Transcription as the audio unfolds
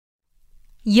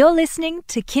You're listening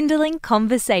to Kindling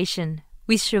Conversation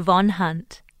with Siobhan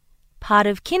Hunt, part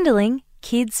of Kindling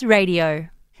Kids Radio.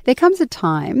 There comes a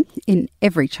time in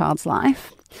every child's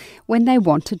life when they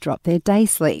want to drop their day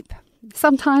sleep.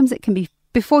 Sometimes it can be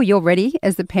before you're ready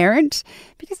as the parent,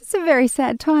 because it's a very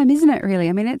sad time, isn't it, really?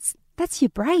 I mean, that's your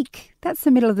break. That's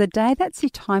the middle of the day. That's your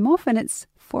time off, and it's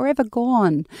forever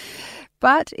gone.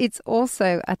 But it's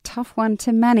also a tough one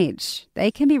to manage.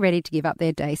 They can be ready to give up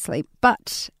their day sleep,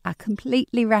 but are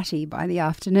completely ratty by the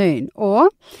afternoon. Or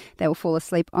they will fall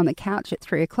asleep on the couch at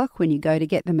 3 o'clock when you go to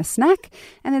get them a snack,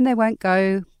 and then they won't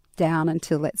go down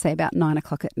until, let's say, about 9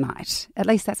 o'clock at night. At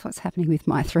least that's what's happening with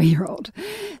my 3-year-old.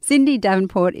 Cindy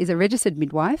Davenport is a registered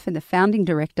midwife and the founding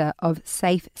director of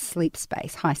Safe Sleep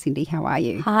Space. Hi, Cindy. How are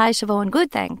you? Hi, Siobhan.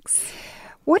 Good, thanks.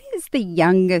 What is the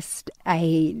youngest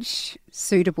age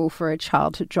suitable for a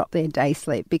child to drop their day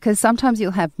sleep? Because sometimes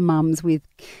you'll have mums with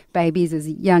babies as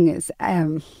young as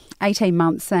 18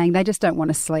 months saying they just don't want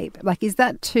to sleep. Like, is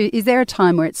there a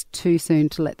time where it's too soon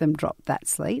to let them drop that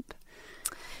sleep?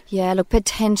 Yeah, look,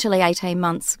 potentially 18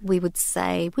 months, we would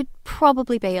say, would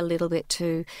probably be a little bit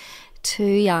too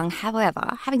young.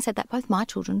 However, having said that, both my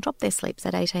children dropped their sleeps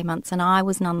at 18 months and I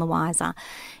was none the wiser.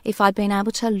 If I'd been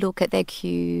able to look at their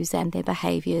cues and their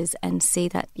behaviours and see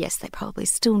that, yes, they probably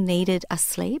still needed a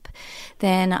sleep,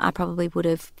 then I probably would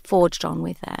have forged on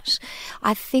with that.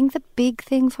 I think the big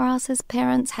thing for us as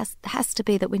parents has to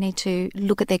be that we need to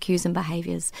look at their cues and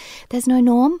behaviours. There's no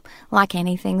norm, like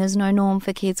anything. There's no norm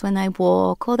for kids when they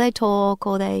walk or they talk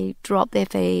or they drop their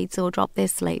feeds or drop their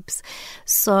sleeps.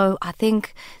 So I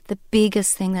think the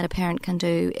biggest thing that a parent can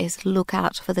do is look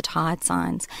out for the tired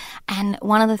signs. And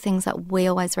one of the things that we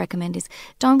always recommend is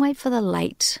don't wait for the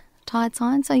late tired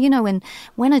signs. So,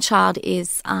 when a child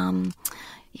is,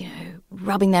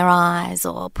 rubbing their eyes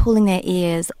or pulling their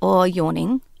ears or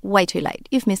yawning, way too late.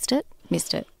 You've missed it.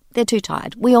 They're too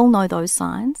tired. We all know those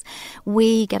signs.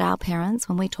 We get our parents,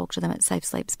 when we talk to them at Safe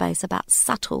Sleep Space, about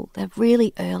subtle, they're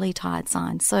really early tired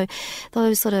signs. So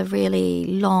those sort of really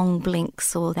long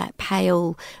blinks or that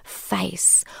pale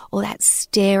face or that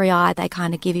starey eye they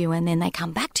kind of give you and then they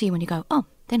come back to you and you go, oh,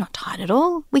 they're not tired at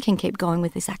all. We can keep going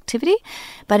with this activity.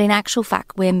 But in actual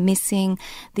fact, we're missing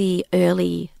the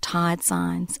early tired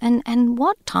signs. And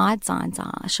what tired signs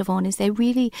are, Siobhan, is they're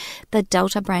really the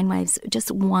delta brainwaves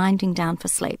just winding down for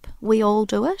sleep. We all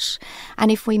do it.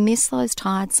 And if we miss those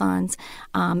tired signs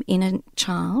in a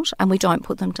child and we don't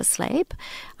put them to sleep,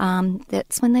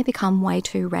 that's when they become way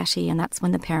too ratty, and that's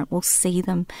when the parent will see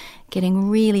them getting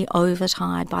really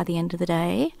overtired by the end of the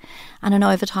day. And an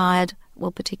overtired,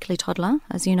 well, particularly toddler,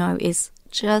 as you know, is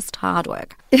just hard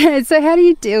work. Yeah, so how do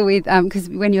you deal with, because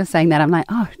when you're saying that, I'm like,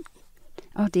 oh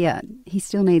dear, he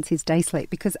still needs his day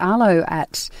sleep. Because Arlo,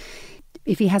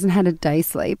 if he hasn't had a day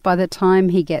sleep, by the time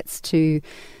he gets to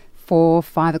 4,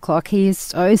 5 o'clock, he is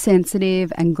so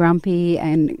sensitive and grumpy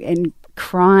and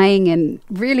crying and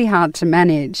really hard to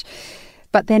manage.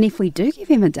 But then if we do give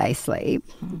him a day sleep,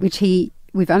 which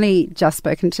we've only just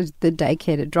spoken to the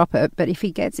daycare to drop it, but if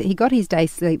he got his day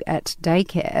sleep at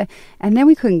daycare and then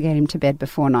we couldn't get him to bed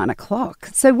before 9 o'clock.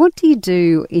 So what do you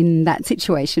do in that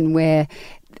situation where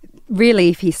really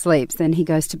if he sleeps then he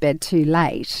goes to bed too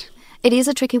late? It is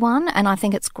a tricky one, and I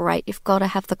think it's great. You've got to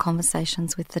have the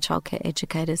conversations with the childcare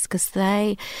educators because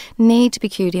they need to be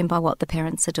cued in by what the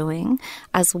parents are doing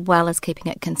as well as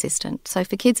keeping it consistent. So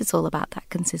for kids, it's all about that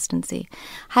consistency.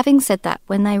 Having said that,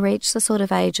 when they reach the sort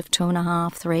of age of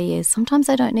 2.5, 3 years, sometimes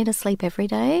they don't need to sleep every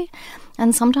day.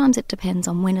 And sometimes it depends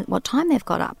on what time they've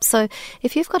got up. So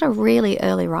if you've got a really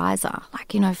early riser,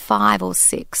 like, 5 or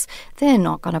 6, they're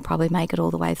not going to probably make it all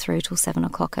the way through till 7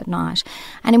 o'clock at night.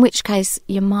 And in which case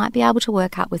you might be able to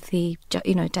work out with the,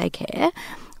 daycare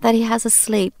that he has a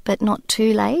sleep but not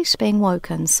too late being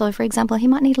woken. So, for example, he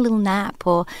might need a little nap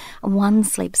or one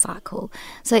sleep cycle.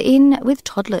 So with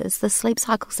toddlers, the sleep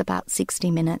cycle's about 60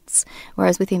 minutes,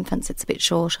 whereas with infants it's a bit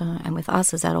shorter, and with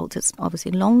us as adults it's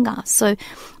obviously longer. So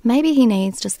maybe he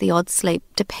needs just the odd sleep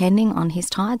depending on his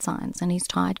tired signs and his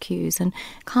tired cues and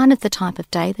kind of the type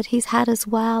of day that he's had as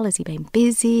well. Has he been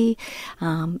busy,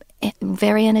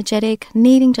 very energetic,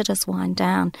 needing to just wind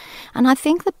down? And I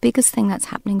think the biggest thing that's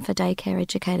happening for daycare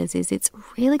educators is it's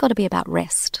really got to be about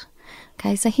rest.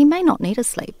 Okay, so he may not need a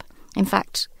sleep. In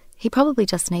fact, he probably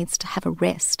just needs to have a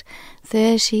rest.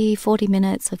 30, 40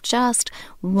 minutes of just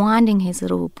winding his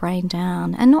little brain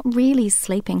down and not really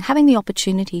sleeping, having the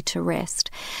opportunity to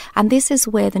rest. And this is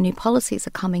where the new policies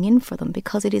are coming in for them,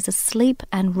 because it is a sleep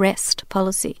and rest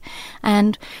policy.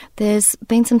 And there's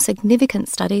been some significant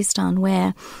studies done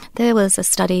where there was a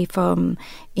study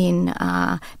in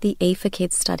the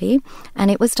E4Kids study,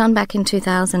 and it was done back in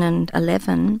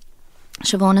 2011.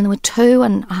 Siobhan, and there were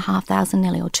 2,500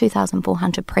 nearly, or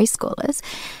 2,400 preschoolers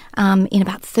in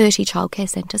about 30 childcare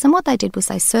centres. And what they did was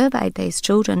they surveyed these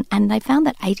children, and they found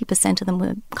that 80% of them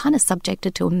were kind of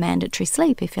subjected to a mandatory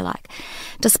sleep, if you like,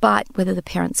 despite whether the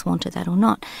parents wanted that or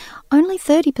not. Only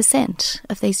 30%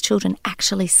 of these children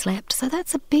actually slept. So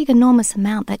that's a big, enormous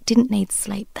amount that didn't need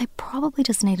sleep. They probably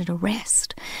just needed a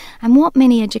rest. And what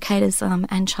many educators and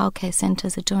childcare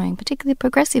centres are doing, particularly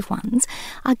progressive ones,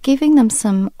 are giving them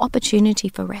some opportunity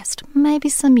for rest. Maybe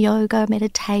some yoga,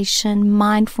 meditation,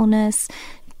 mindfulness,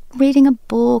 reading a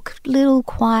book, little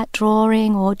quiet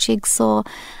drawing or jigsaw,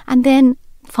 and then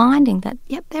finding that,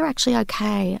 yep, they're actually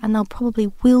okay, and they'll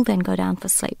probably will then go down for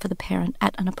sleep for the parent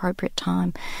at an appropriate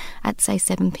time at, say,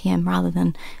 7 p.m. rather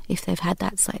than if they've had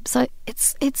that sleep. So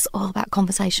it's all about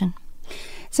conversation.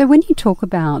 So when you talk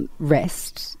about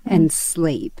rest and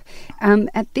sleep,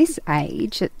 at this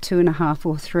age, at 2.5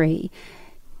 or 3,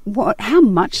 how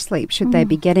much sleep should they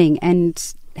be getting,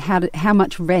 and how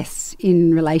much rest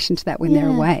in relation to that when they're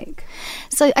awake?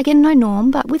 So again, no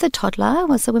norm, but with a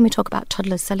toddler, so when we talk about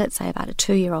toddlers, so let's say about a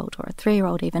 2-year-old or a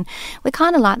 3-year-old even, we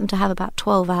kind of like them to have about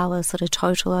 12 hours sort of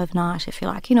total overnight, if you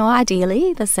like. You know,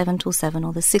 ideally the 7 till 7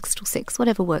 or the 6 till 6,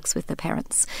 whatever works with the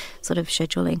parents' sort of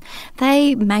scheduling.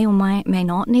 They may or may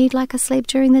not need like a sleep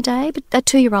during the day, but a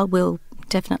 2-year-old will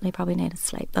definitely probably need a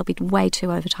sleep. They'll be way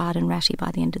too overtired and ratty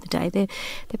by the end of the day. They're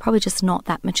probably just not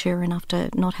that mature enough to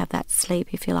not have that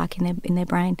sleep, if you like, in their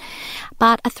brain.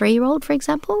 But a 3-year-old, for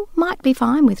example, might be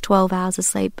fine with 12 hours of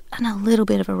sleep and a little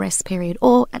bit of a rest period,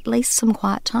 or at least some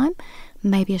quiet time,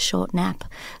 maybe a short nap.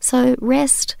 So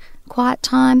rest, quiet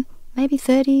time, maybe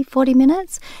 30, 40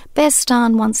 minutes. Best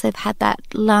done once they've had that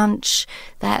lunch,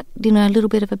 that, you know, a little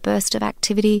bit of a burst of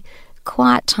activity,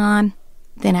 quiet time,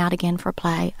 then out again for a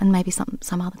play and maybe some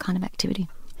other kind of activity.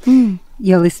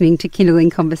 You're listening to Kindling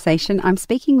Conversation. I'm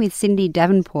speaking with Cindy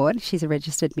Davenport. She's a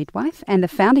registered midwife and the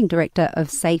founding director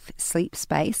of Safe Sleep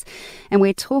Space. And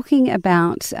we're talking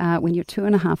about when your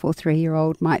 2.5 or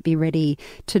 3-year-old might be ready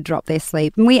to drop their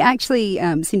sleep. And we actually,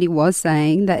 Cindy was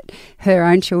saying that her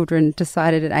own children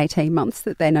decided at 18 months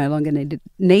that they no longer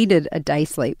needed a day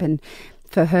sleep. And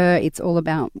for her, it's all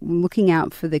about looking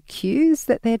out for the cues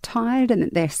that they're tired and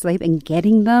that they're asleep and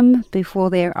getting them before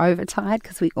they're overtired,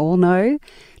 because we all know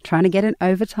trying to get an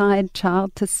overtired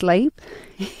child to sleep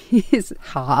is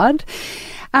hard.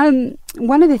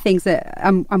 One of the things that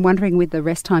I'm wondering with the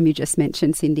rest time you just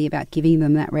mentioned, Cindy, about giving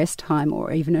them that rest time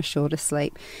or even a shorter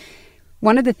sleep,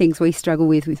 one of the things we struggle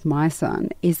with my son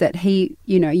is that he,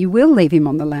 you know, you will leave him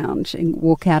on the lounge and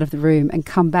walk out of the room and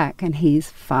come back and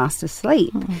he's fast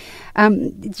asleep.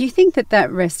 Do you think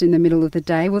that rest in the middle of the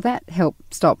day, will that help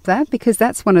stop that? Because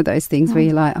that's one of those things where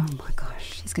you're like, oh my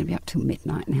gosh, he's going to be up till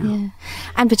midnight now. Yeah.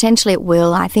 And potentially it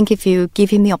will. I think if you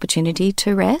give him the opportunity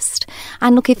to rest,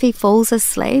 and look, if he falls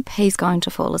asleep, he's going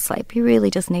to fall asleep. You really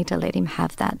just need to let him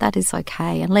have that. That is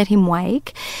okay. And let him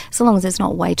wake, so long as it's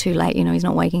not way too late. You know, he's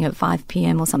not waking at 5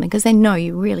 p.m. or something, because they know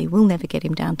you really will never get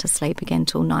him down to sleep again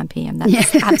till 9 p.m.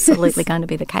 That's absolutely going to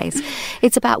be the case.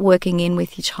 It's about working in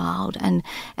with your child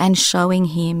and showing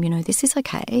him, you know, this is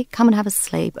okay. Come and have a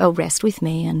sleep or rest with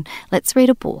me and let's read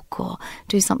a book or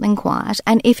do something quiet.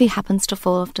 And if he happens to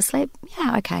fall off to sleep,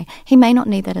 yeah, okay. He may not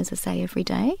need that, as I say, every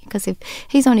day, because if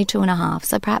he's only 2.5,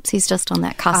 so perhaps he's just on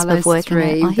that cusp of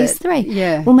working. He's 3.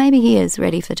 Yeah. Well, maybe he is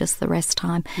ready for just the rest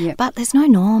time. Yep. But there's no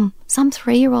norm. Some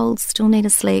 3-year-olds still need a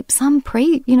sleep. Some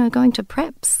going to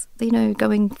preps,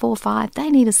 going 4 or 5, they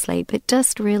need a sleep. It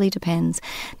just really depends.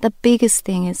 The biggest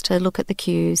thing is to look at the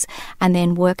cues and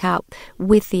then work out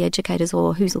with the educators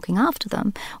or who's looking after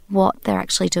them what they're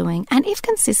actually doing. And if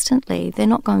consistently they're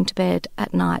not going to bed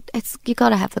at night, you've got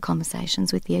to have the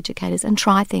conversations with the educators and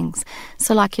try things.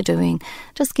 So like you're doing,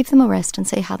 just give them a rest and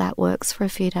see how that works for a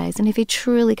few days. And if he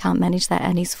truly can't manage that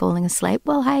and he's falling asleep,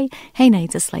 well, hey, he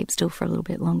needs a sleep still for a little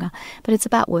bit longer. But it's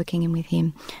about working in with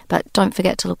him. But don't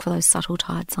forget to look for those subtle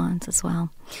tired signs as well.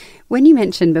 When you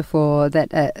mentioned before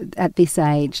that at this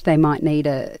age they might need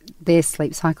their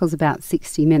sleep cycle's about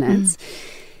 60 minutes,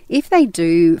 if they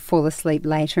do fall asleep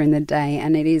later in the day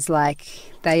and it is like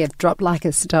they have dropped like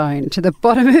a stone to the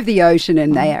bottom of the ocean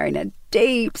and they are in a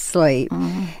deep sleep,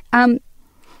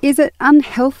 is it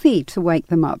unhealthy to wake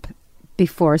them up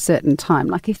before a certain time?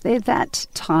 Like if they're that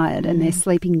tired and they're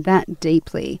sleeping that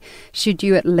deeply, should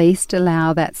you at least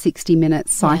allow that 60-minute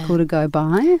cycle to go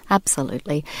by?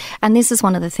 Absolutely. And this is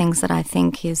one of the things that I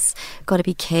think is got to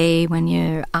be key when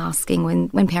you're asking,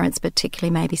 when parents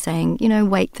particularly may be saying,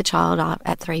 wake the child up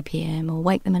at 3 p.m. or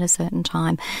wake them at a certain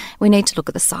time. We need to look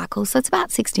at the cycle. So it's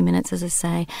about 60 minutes, as I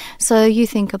say. So you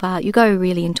think about, you go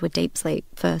really into a deep sleep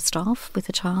first off with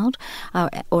a child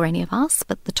or any of us,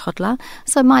 but the toddler.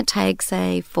 So it might take,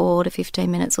 say 4 to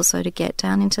 15 minutes or so to get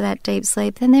down into that deep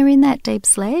sleep, then they're in that deep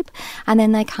sleep and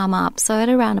then they come up. So at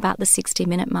around about the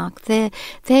 60-minute mark, they're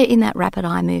in that rapid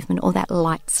eye movement or that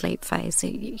light sleep phase. So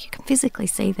you can physically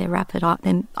see their rapid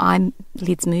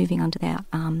eyelids moving under their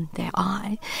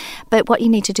eye. But what you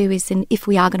need to do is, then, if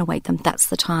we are going to wake them, that's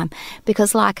the time.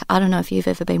 Because I don't know if you've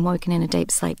ever been woken in a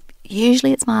deep sleep.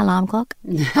 Usually it's my alarm clock.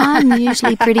 I'm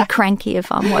usually pretty cranky if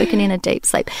I'm woken in a deep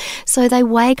sleep. So they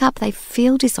wake up, they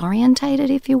feel disorientated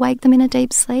if you wake them in a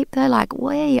deep sleep. They're like,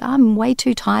 I'm way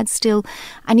too tired still.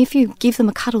 And if you give them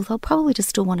a cuddle, they'll probably just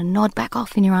still want to nod back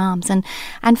off in your arms.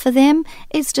 And for them,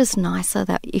 it's just nicer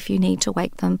that if you need to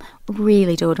wake them,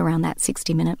 really do it around that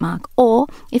 60-minute mark. Or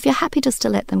if you're happy just to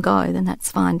let them go, then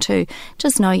that's fine too.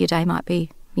 Just know your day might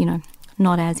be,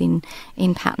 not as in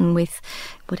pattern with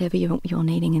whatever you're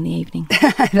needing in the evening.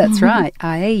 That's right,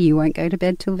 i.e. you won't go to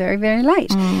bed till very, very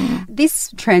late.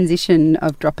 This transition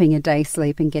of dropping a day's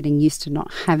sleep and getting used to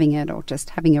not having it or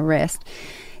just having a rest,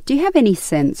 do you have any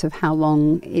sense of how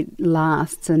long it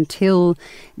lasts until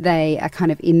they are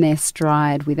kind of in their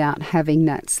stride without having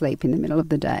that sleep in the middle of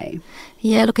the day?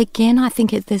 Yeah, look, again, I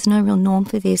think there's no real norm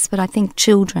for this, but I think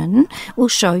children will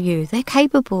show you they're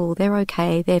capable, they're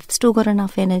okay, they've still got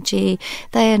enough energy,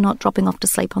 they are not dropping off to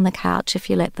sleep on the couch if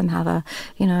you let them have a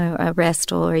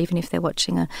rest, or even if they're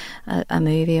watching a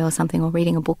movie or something or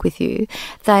reading a book with you,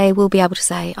 they will be able to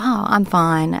say, oh, I'm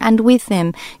fine. And with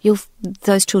them,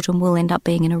 those children will end up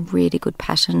being in a really good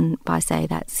pattern by, say,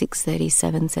 that 6:30,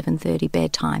 7:30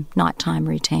 bedtime, nighttime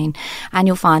routine. And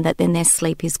you'll find that then their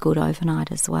sleep is good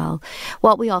overnight as well.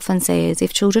 What we often see is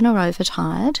if children are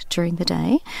overtired during the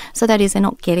day, so that is they're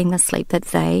not getting the sleep that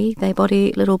their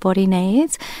little body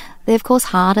needs, they're of course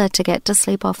harder to get to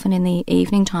sleep often in the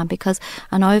evening time, because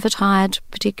an overtired,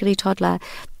 particularly toddler,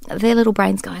 their little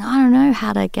brain's going, I don't know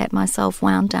how to get myself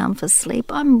wound down for sleep.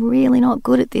 I'm really not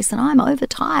good at this and I'm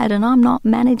overtired and I'm not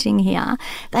managing here.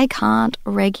 They can't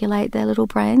regulate their little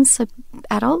brains. So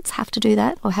adults have to do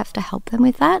that or have to help them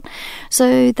with that.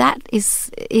 So that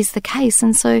is the case.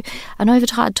 And so an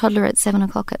overtired toddler at 7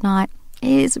 o'clock at night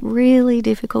is really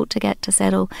difficult to get to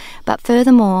settle. But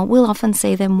furthermore, we'll often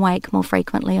see them wake more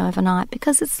frequently overnight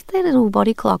because it's their little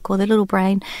body clock or their little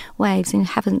brain waves and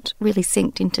haven't really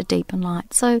synced into deep and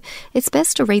light. So it's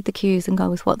best to read the cues and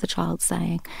go with what the child's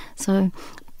saying.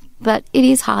 But it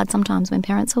is hard sometimes when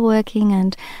parents are working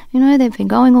and, they've been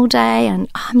going all day and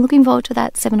I'm looking forward to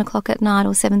that 7 o'clock at night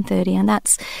or 7:30, and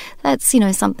that's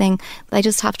something they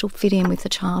just have to fit in with the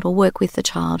child or work with the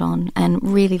child on and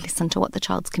really listen to what the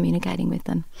child's communicating with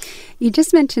them. You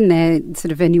just mentioned there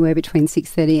sort of anywhere between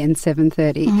 6:30 and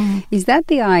 7:30. Mm-hmm. Is that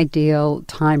the ideal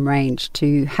time range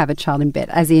to have a child in bed?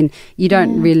 As in, you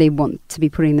don't really want to be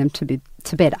putting them to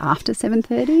bed after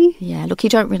 7:30? Yeah, look, you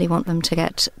don't really want them to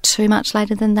get too much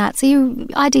later than that. So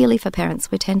ideally for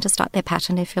parents, we tend to start their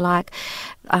pattern, if you like,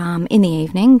 in the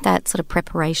evening, that sort of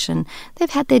preparation. They've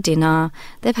had their dinner,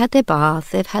 they've had their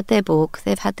bath, they've had their book,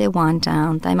 they've had their wind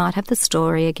down, they might have the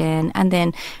story again, and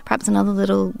then perhaps another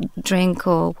little drink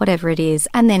or whatever it is,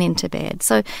 and then into bed.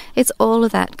 So it's all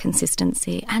of that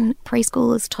consistency. And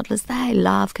preschoolers, toddlers, they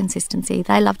love consistency.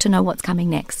 They love to know what's coming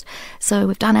next. So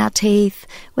we've done our teeth,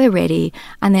 we're ready,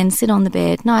 and then sit on the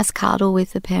bed, nice cuddle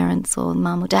with the parents or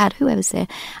mum or dad, whoever's there,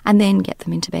 and then get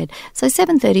them into bed. So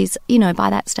 7:30 is, by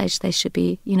that stage they should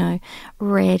be,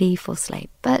 ready for sleep.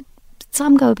 But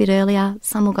some go a bit earlier,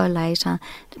 some will go later.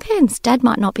 Depends. Dad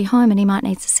might not be home and he might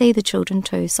need to see the children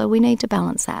too. So we need to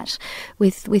balance that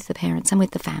with the parents and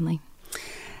with the family.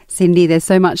 Cindy, there's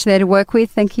so much there to work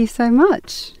with. Thank you so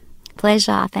much.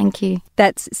 Pleasure. Thank you.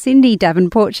 That's Cindy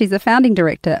Davenport. She's the founding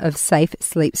director of Safe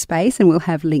Sleep Space, and we'll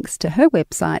have links to her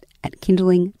website at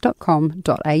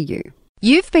kindling.com.au.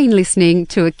 You've been listening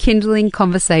to a Kindling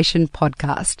Conversation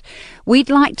podcast. We'd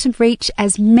like to reach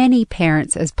as many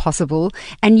parents as possible,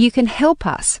 and you can help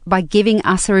us by giving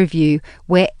us a review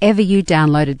wherever you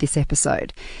downloaded this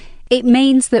episode. It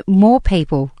means that more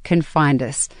people can find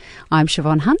us. I'm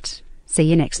Siobhan Hunt. See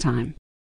you next time.